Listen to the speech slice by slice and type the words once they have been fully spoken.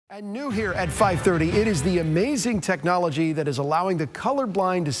And new here at 5:30, it is the amazing technology that is allowing the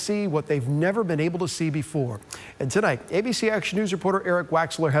colorblind to see what they've never been able to see before. And tonight, ABC Action News reporter Eric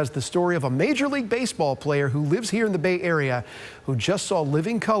Waxler has the story of a Major League Baseball player who lives here in the Bay Area who just saw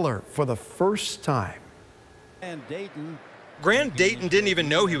living color for the first time. Grant Dayton didn't even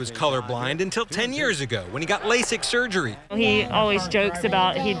know he was colorblind until 10 years ago when he got LASIK surgery. He always jokes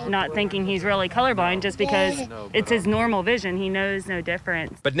about not thinking he's really colorblind just because it's his normal vision. He knows no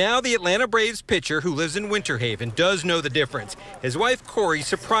difference. But now the Atlanta Braves pitcher who lives in Winter Haven does know the difference. His wife Corey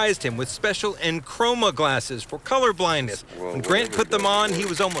surprised him with special Enchroma glasses for colorblindness. When Grant put them on, he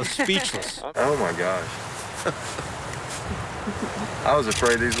was almost speechless. Oh my gosh. I was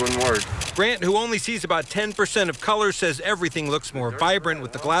afraid these wouldn't work. Grant, who only sees about 10% of color, says everything looks more vibrant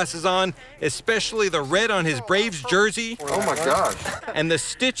with the glasses on, especially the red on his Braves jersey. Oh my gosh. And the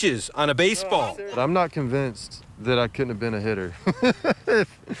stitches on a baseball. But I'm not convinced that I couldn't have been a hitter.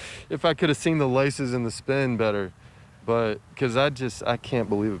 if I could have seen the laces and the spin better. But because I can't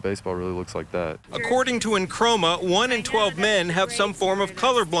believe a baseball really looks like that. According to Enchroma, 1 in 12 men have some form of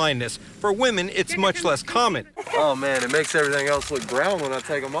color blindness. For women, it's much less common. Oh man, it makes everything else look brown when I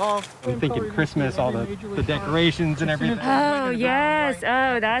take them off. I'm thinking Christmas, all the decorations and everything. Oh, yes.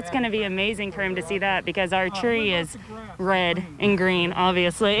 Oh, that's going to be amazing for him to see that because our tree is red and green,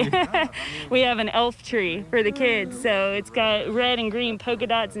 obviously. We have an elf tree for the kids, so it's got red and green polka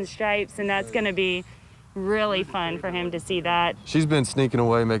dots and stripes, and that's going to be really fun for him to see that. She's been sneaking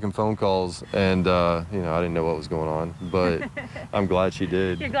away making phone calls, and I didn't know what was going on, but I'm glad she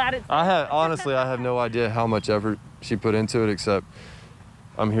did. You're glad it's honestly, I have no idea how much effort she put into it, except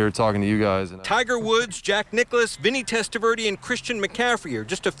I'm here talking to you guys. Tiger Woods, Jack Nicklaus, Vinny Testaverde, and Christian McCaffrey are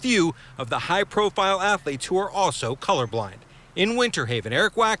just a few of the high-profile athletes who are also colorblind. In Winter Haven,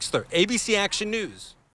 Eric Waxler, ABC Action News.